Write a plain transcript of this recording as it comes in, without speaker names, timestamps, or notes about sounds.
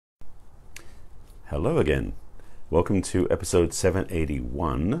Hello again. Welcome to episode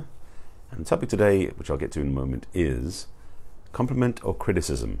 781. And the topic today, which I'll get to in a moment, is compliment or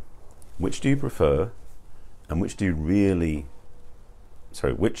criticism. Which do you prefer and which do you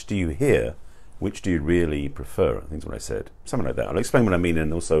hear? Which do you really prefer? I think that's what I said. Something like that. I'll explain what I mean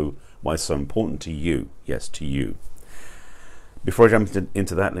and also why it's so important to you. Yes, to you. Before I jump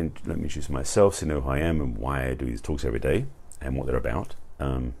into that, let me introduce myself so you know who I am and why I do these talks every day and what they're about.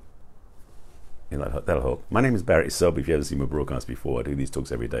 That'll help. My name is Barry Selby. If you haven't seen my broadcast before, I do these talks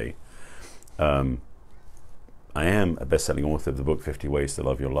every day. I am a best-selling author of the book 50 Ways to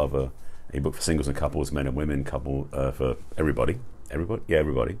Love Your Lover, a book for singles and couples, men and women, for everybody.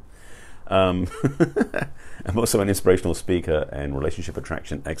 Everybody. I'm also an inspirational speaker and relationship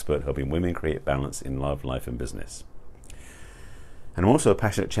attraction expert, helping women create balance in love, life, and business. And I'm also a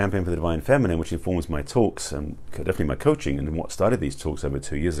passionate champion for the divine feminine, which informs my talks and definitely my coaching, and what started these talks over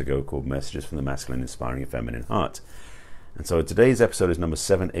 2 years ago, called Messages from the Masculine, Inspiring a Feminine Heart. And so today's episode is number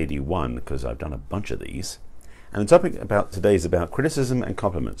 781, because I've done a bunch of these. And the topic about today is about criticism and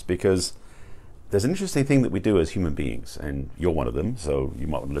compliments, because there's an interesting thing that we do as human beings, and you're one of them, so you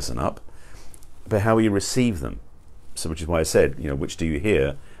might want to listen up, about how we receive them. So, which is why I said, which do you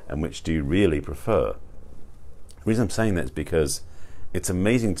hear and which do you really prefer? The reason I'm saying that is because it's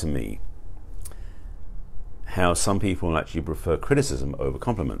amazing to me how some people actually prefer criticism over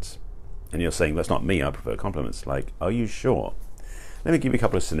compliments. And you're saying, that's not me, I prefer compliments. Like, are you sure? Let me give you a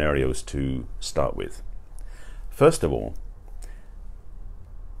couple of scenarios to start with. First of all,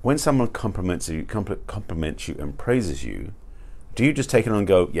 when someone compliments you and praises you, do you just take it on and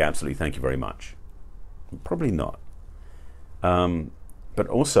go, yeah, absolutely, thank you very much? Probably not. But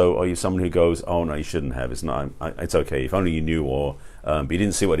also, are you someone who goes, oh no, you shouldn't have, it's okay, if only you knew, or but you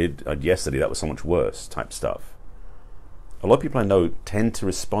didn't see what I did yesterday, that was so much worse, type stuff. A lot of people I know tend to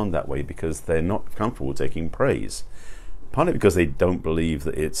respond that way because they're not comfortable taking praise. Partly because they don't believe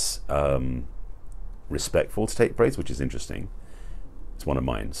that it's respectful to take praise, which is interesting. It's one of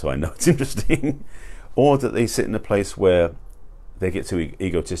mine, so I know it's interesting. Or that they sit in a place where they get too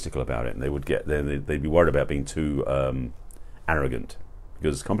egotistical about it, and they'd be worried about being too arrogant.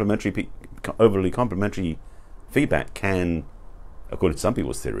 Because overly complimentary feedback can, according to some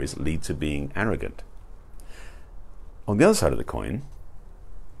people's theories, lead to being arrogant. On the other side of the coin,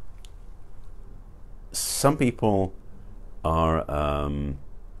 some people are, I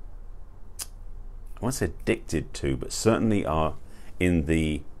won't say addicted to, but certainly are in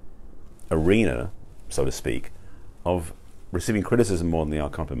the arena, so to speak, of receiving criticism more than they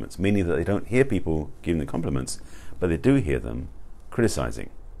are compliments, meaning that they don't hear people giving them compliments, but they do hear them criticizing.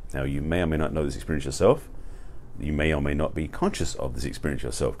 Now, you may or may not know this experience yourself. You may or may not be conscious of this experience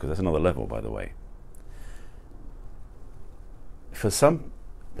yourself, because that's another level, by the way. For some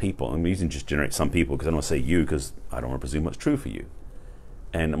people, I'm using just generate some people because I don't want to say you, because I don't want to presume what's true for you.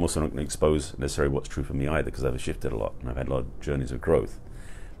 And I'm also not going to expose necessarily what's true for me either, because I've shifted a lot and I've had a lot of journeys of growth.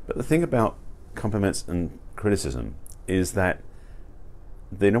 But the thing about compliments and criticism is that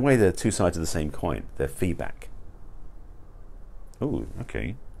in a way they're two sides of the same coin. They're feedback. Oh,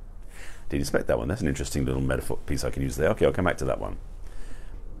 okay. Didn't expect that one. That's an interesting little metaphor piece I can use there. Okay, I'll come back to that one.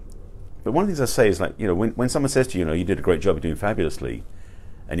 But one of the things I say is, like, when someone says to you, you did a great job, you're doing fabulously,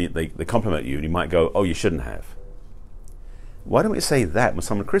 and they compliment you, and you might go, oh, you shouldn't have. Why don't we say that when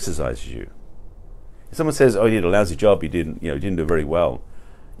someone criticizes you? If someone says, oh, you did a lousy job, you didn't do very well,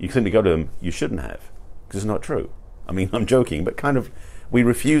 you simply go to them, you shouldn't have, because it's not true. I mean, I'm joking, but we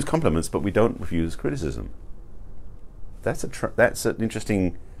refuse compliments, but we don't refuse criticism. That's an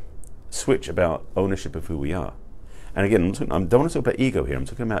interesting switch about ownership of who we are. And again, I don't want to talk about ego here. I'm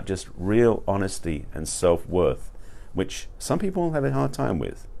talking about just real honesty and self-worth, which some people have a hard time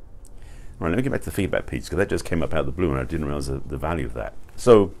with. All right, let me get back to the feedback piece, because that just came up out of the blue and I didn't realize the value of that.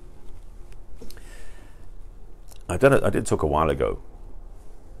 So I did talk a while ago,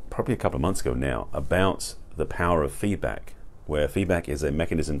 probably a couple of months ago now, about the power of feedback, where feedback is a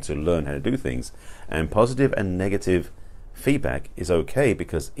mechanism to learn how to do things, and positive and negative feedback is okay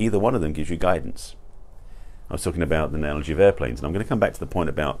because either one of them gives you guidance. I was talking about the analogy of airplanes, and I'm going to come back to the point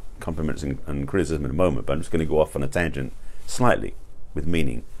about compliments and criticism in a moment, but I'm just going to go off on a tangent slightly with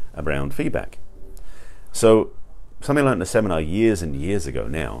meaning around feedback. So something I learned in a seminar years and years ago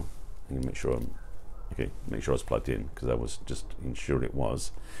now. I'm going to make sure I was plugged in, because I was just ensured it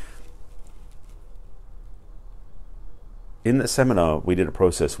was. In that seminar, we did a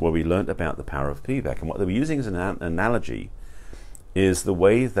process where we learned about the power of feedback, and what they were using as an analogy is the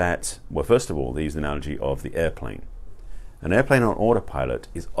way that, well, first of all, they used the analogy of the airplane. An airplane on autopilot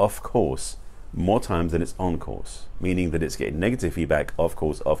is off course more times than it's on course, meaning that it's getting negative feedback off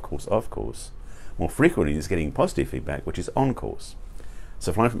course, more frequently is getting positive feedback, which is on course.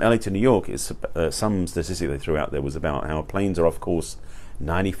 So flying from LA to New York is some statistic they threw out there was about how planes are off course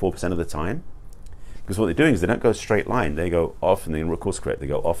 94% of the time. Because what they're doing is they don't go straight line. They go off and then course correct. They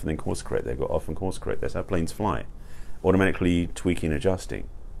go off and then course correct. They go off and course correct. That's how planes fly, automatically tweaking and adjusting.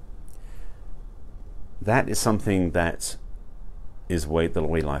 That is something that is the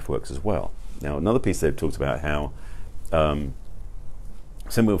way life works as well. Now, another piece they've talked about how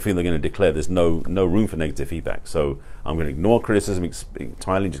some people feel they're going to declare there's no room for negative feedback. So I'm going to ignore criticism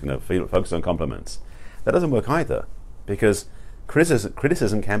entirely, just going to focus on compliments. That doesn't work either, because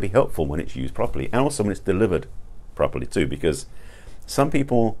criticism can be helpful when it's used properly, and also when it's delivered properly too, because some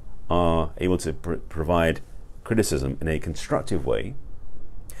people are able to provide criticism in a constructive way,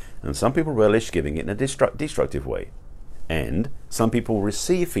 and some people relish giving it in a destructive way, and some people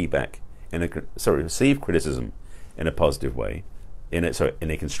receive feedback receive criticism in a positive way, in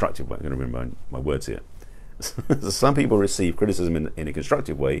a constructive way. I'm going to remember my words here. Some people receive criticism in a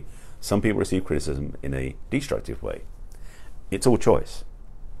constructive way, some people receive criticism in a destructive way. It's all choice.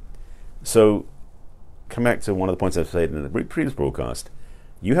 So, come back to one of the points I've said in the previous broadcast.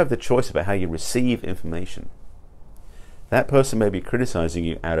 You have the choice about how you receive information. That person may be criticizing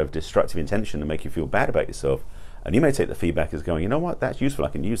you out of destructive intention to make you feel bad about yourself, and you may take the feedback as going, you know what, that's useful, I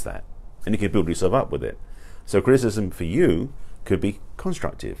can use that. And you can build yourself up with it. So criticism for you could be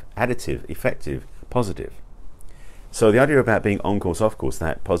constructive, additive, effective, positive. So the idea about being on course, off course,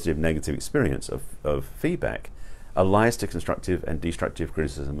 that positive, negative experience of feedback, applies to constructive and destructive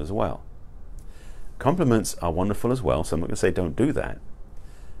criticism as well. Compliments are wonderful as well, so I'm not going to say don't do that.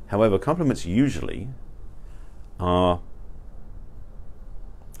 However, compliments usually are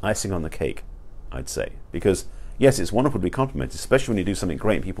icing on the cake, I'd say. Because, yes, it's wonderful to be complimented, especially when you do something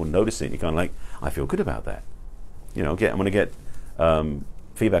great and people notice it, and you're kind of like, I feel good about that. You know, I'm going to get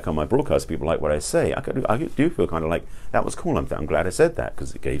feedback on my broadcast, people like what I say. I do feel kind of like, that was cool, I'm glad I said that,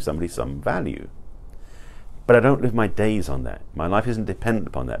 because it gave somebody some value. But I don't live my days on that. My life isn't dependent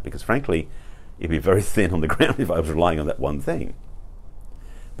upon that, because frankly, it'd be very thin on the ground if I was relying on that one thing.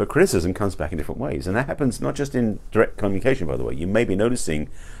 But criticism comes back in different ways, and that happens not just in direct communication, by the way. You may be noticing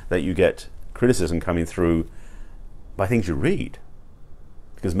that you get criticism coming through by things you read,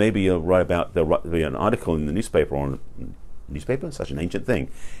 because maybe there'll be an article in the newspaper, or newspaper, such an ancient thing,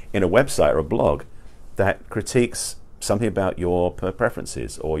 in a website or a blog that critiques something about your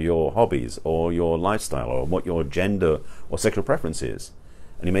preferences or your hobbies or your lifestyle or what your gender or sexual preference is,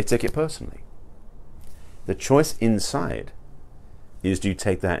 and you may take it personally. The choice inside is, do you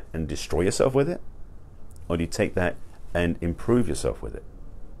take that and destroy yourself with it, or do you take that and improve yourself with it?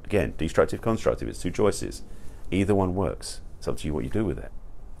 Again, destructive, constructive, it's two choices. Either one works. It's up to you what you do with it.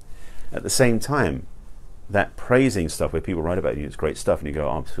 At the same time, that praising stuff where people write about you, it's great stuff, and you go,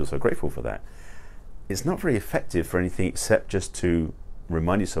 oh, I feel so grateful for that. It's not very effective for anything except just to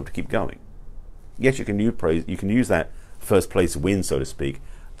remind yourself to keep going. Yes, you can use praise, you can use that first place win, so to speak,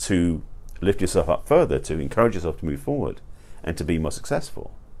 to lift yourself up further, to encourage yourself to move forward and to be more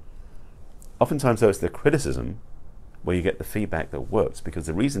successful. Oftentimes, though, it's the criticism where you get the feedback that works, because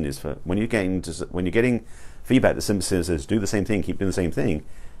the reason is, for when you're getting feedback that simply says do the same thing, keep doing the same thing,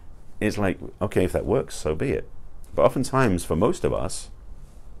 it's like, okay, if that works, so be it. But oftentimes, for most of us,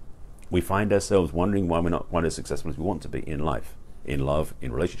 we find ourselves wondering why we're not quite as successful as we want to be in life, in love,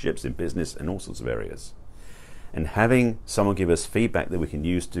 in relationships, in business, and all sorts of areas. And having someone give us feedback that we can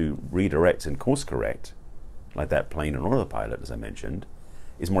use to redirect and course correct, like that plane on autopilot, as I mentioned,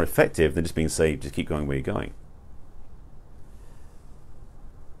 is more effective than just being said, just keep going where you're going.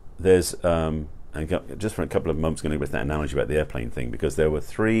 There's, and just for a couple of moments, going to go with that analogy about the airplane thing, because there were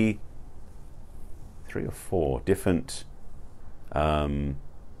three or four different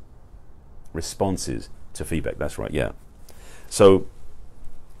responses to feedback. That's right, yeah. So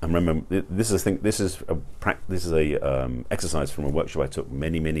I remember this is a exercise from a workshop I took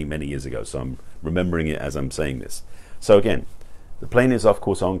many years ago. So I'm remembering it as I'm saying this. So again, the plane is off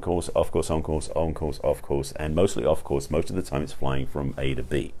course, on course, off course, on course, on course, off course, and mostly off course. Most of the time, it's flying from A to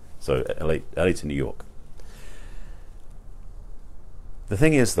B. So LA to New York. The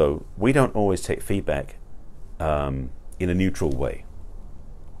thing is, though, we don't always take feedback in a neutral way.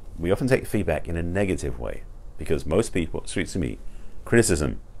 We often take feedback in a negative way, because most people,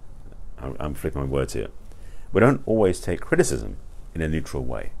 criticism, I'm flipping my words here, we don't always take criticism in a neutral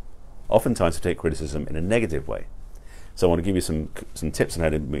way. Oftentimes we take criticism in a negative way. So I want to give you some tips on how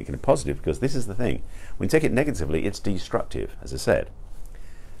to make it positive, because this is the thing. When you take it negatively, it's destructive, as I said.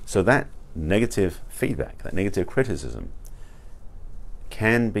 So that negative feedback, that negative criticism,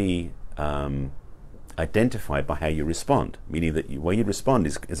 can be identified by how you respond, meaning that where you respond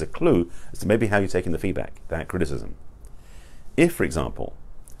is a clue as to maybe how you're taking the feedback, that criticism. If, for example,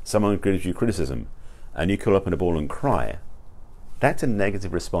 someone gives you criticism and you curl up in a ball and cry, that's a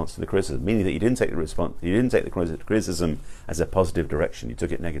negative response to the criticism, meaning that you didn't take the criticism as a positive direction, you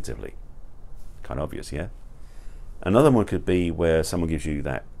took it negatively. Kind of obvious, yeah? Another one could be where someone gives you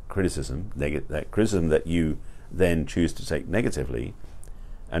that criticism that you then choose to take negatively,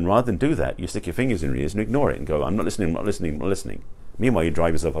 and rather than do that, you stick your fingers in your ears and ignore it and go, I'm not listening, I'm not listening, I'm not listening. Meanwhile, you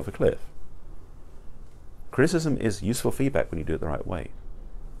drive yourself off a cliff. Criticism is useful feedback when you do it the right way.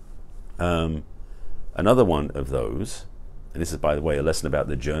 Another one of those, and this is, by the way, a lesson about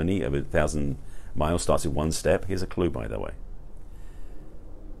the journey of 1,000 miles starts with one step. Here's a clue, by the way.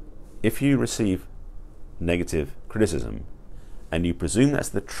 If you receive negative criticism and you presume that's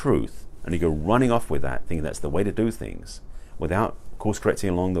the truth and you go running off with that, thinking that's the way to do things, without course correcting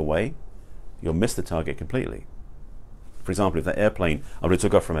along the way, you'll miss the target completely. For example, if that airplane, after it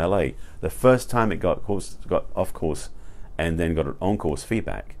took off from LA, the first time it got off course and then got an on-course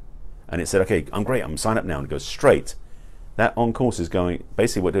feedback, and it said, okay, I'm great, I'm signed up now, and it goes straight, that on-course is going,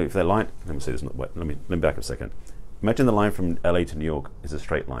 basically what if that line, let me say this, let me back up a second. Imagine the line from LA to New York is a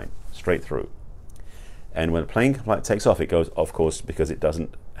straight line, straight through. And when a plane takes off, it goes off course because it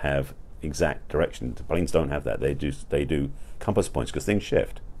doesn't have exact direction. The planes don't have that. They do compass points because things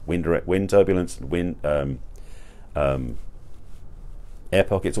shift. Wind turbulence, air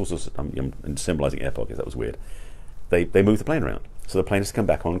pockets. Also, I'm symbolizing air pockets. That was weird. They move the plane around, so the plane has to come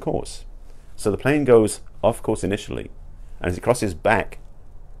back on course. So the plane goes off course initially, and as it crosses back,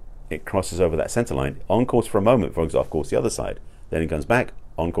 it crosses over that center line on course for a moment before it goes off course the other side. Then it comes back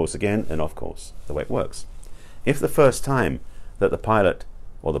on course again and off course. The way it works. If the first time that the pilot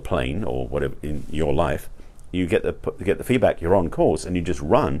or the plane or whatever in your life, you get the feedback you're on course and you just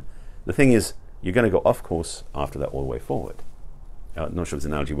run, the thing is you're going to go off course after that all the way forward. I'm not sure if this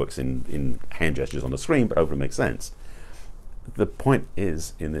analogy works in hand gestures on the screen, but hopefully it makes sense. The point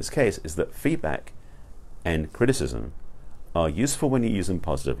is, in this case, is that feedback and criticism are useful when you use them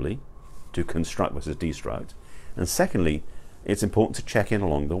positively to construct versus destruct, and secondly, it's important to check in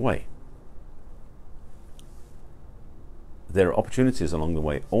along the way. There are opportunities along the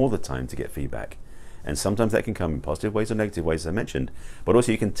way all the time to get feedback, and sometimes that can come in positive ways or negative ways, as I mentioned, but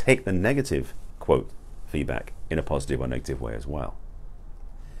also you can take the negative quote feedback in a positive or negative way as well.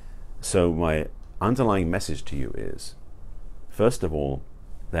 So my underlying message to you is, first of all,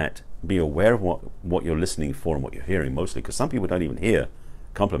 that be aware of what you're listening for and what you're hearing, mostly because some people don't even hear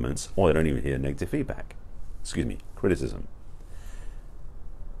compliments or they don't even hear negative feedback. Criticism.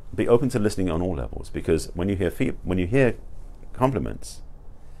 Be open to listening on all levels, because when you hear compliments,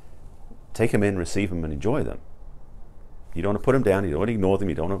 take them in, receive them, and enjoy them. You don't want to put them down, you don't want to ignore them,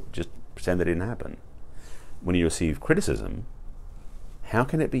 you don't want to just pretend they didn't happen. When you receive criticism, how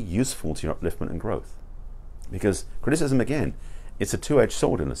can it be useful to your upliftment and growth? Because criticism, again, it's a two-edged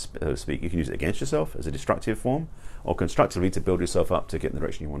sword, so to speak. You can use it against yourself as a destructive form, or constructively to build yourself up to get in the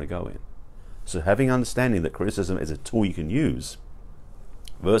direction you want to go in. So having understanding that criticism is a tool you can use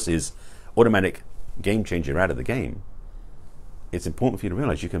versus automatic game changer out of the game, it's important for you to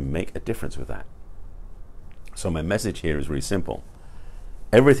realize you can make a difference with that. So my message here is really simple.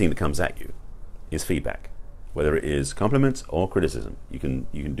 Everything that comes at you is feedback, whether it is compliments or criticism. You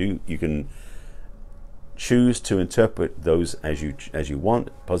can choose to interpret those as you want,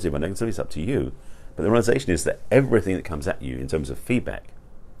 positive or negative. It's up to you. But the realization is that everything that comes at you in terms of feedback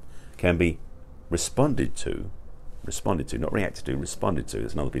can be responded to, not reacted to, responded to.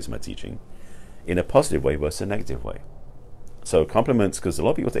 That's another piece of my teaching, in a positive way versus a negative way. So compliments, because a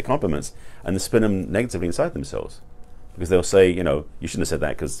lot of people take compliments and they spin them negatively inside themselves, because they'll say, you shouldn't have said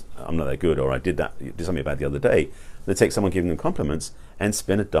that because I'm not that good, or I did something bad the other day. They take someone giving them compliments and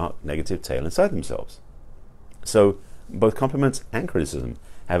spin a dark negative tale inside themselves. So both compliments and criticism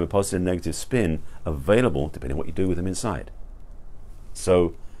have a positive and negative spin available depending on what you do with them inside.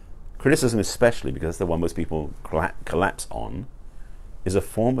 So criticism, especially because it's the one most people collapse on, is a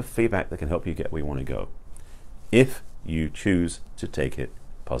form of feedback that can help you get where you want to go, if you choose to take it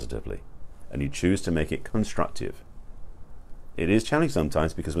positively and you choose to make it constructive. It is challenging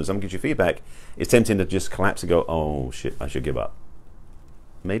sometimes, because when someone gives you feedback, it's tempting to just collapse and go, oh shit, I should give up.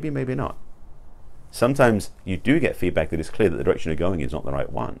 Maybe, maybe not. Sometimes you do get feedback that is clear that the direction you're going is not the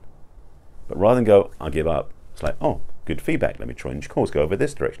right one. But rather than go, I'll give up, it's like, oh, good feedback, let me change course, go over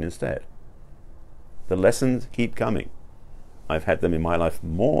this direction instead. The lessons keep coming. I've had them in my life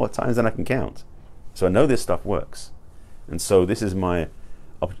more times than I can count. So I know this stuff works. And so this is my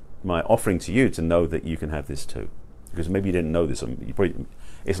offering to you, to know that you can have this too. Because maybe you didn't know this.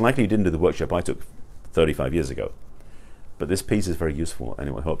 It's likely you didn't do the workshop I took 35 years ago. But this piece is very useful, and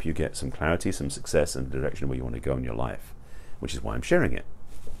it will help you get some clarity, some success, and the direction where you want to go in your life, which is why I'm sharing it.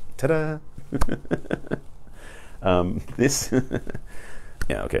 Ta-da! This,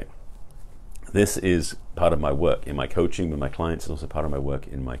 yeah, okay. This is part of my work in my coaching with my clients, and also part of my work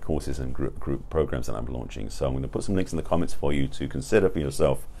in my courses and group programs that I'm launching. So I'm going to put some links in the comments for you to consider for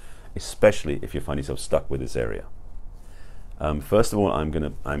yourself, especially if you find yourself stuck with this area. First of all, one of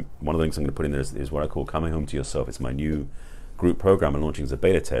the things I'm going to put in there is what I call Coming Home to Yourself. It's my new group program I'm launching as a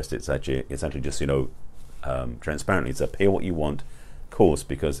beta test. It's actually just, transparently, it's a pay what you want course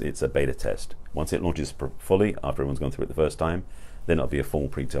because it's a beta test. Once it launches fully, after everyone's gone through it the first time, then it'll be a full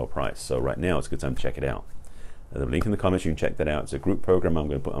pre-tail price. So right now, it's a good time to check it out. There's a link in the comments. You can check that out. It's a group program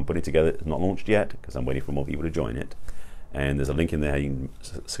I'm putting together. It's not launched yet because I'm waiting for more people to join it. And there's a link in there. You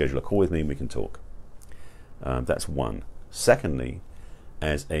can schedule a call with me and we can talk. That's one. Secondly,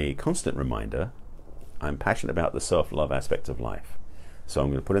 as a constant reminder, I'm passionate about the self-love aspect of life. So I'm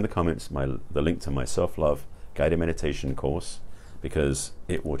going to put in the comments the link to my self-love guided meditation course, because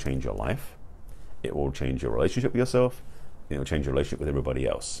it will change your life. It will change your relationship with yourself. It will change your relationship with everybody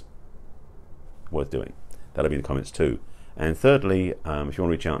else. Worth doing. That'll be in the comments too. And thirdly, if you want to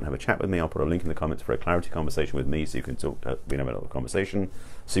reach out and have a chat with me, I'll put a link in the comments for a clarity conversation with me, so you can talk. We can have a little conversation,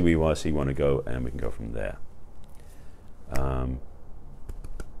 see where you are, see where you want to go, and we can go from there.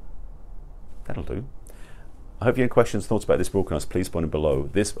 That'll do. I hope you have questions, thoughts about this broadcast. Please put them below.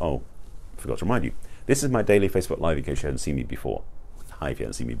 I forgot to remind you. This is my daily Facebook Live in case you haven't seen me before. Hi, if you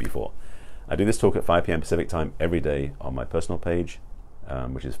haven't seen me before. I do this talk at 5 p.m. Pacific time every day on my personal page,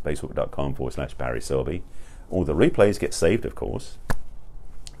 which is facebook.com/Barry Selby. All the replays get saved, of course.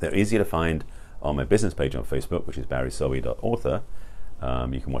 They're easier to find on my business page on Facebook, which is barryselby.author.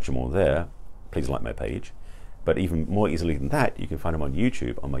 You can watch them all there. Please like my page. But even more easily than that, you can find them on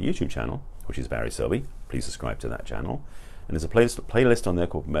YouTube, on my YouTube channel, which is Barry Selby. Please subscribe to that channel. And there's a playlist on there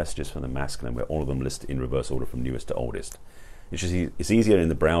called Messages from the Masculine, where all of them list in reverse order from newest to oldest. It's easier in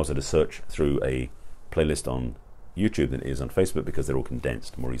the browser to search through a playlist on YouTube than it is on Facebook, because they're all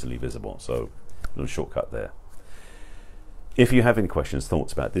condensed, more easily visible. So a little shortcut there. If you have any questions,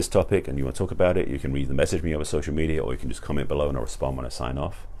 thoughts about this topic, and you want to talk about it, you can either message me over social media, or you can just comment below and I'll respond when I sign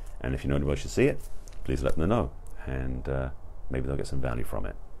off. And if you know anyone should see it, please let them know, and maybe they'll get some value from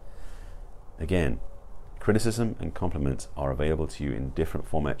it. Again, criticism and compliments are available to you in different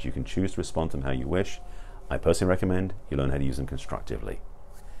formats. You can choose to respond to them how you wish. I personally recommend you learn how to use them constructively.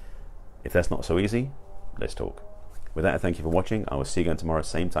 If that's not so easy, let's talk. With that, I thank you for watching. I will see you again tomorrow,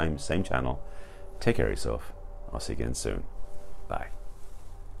 same time, same channel. Take care of yourself. I'll see you again soon. Bye.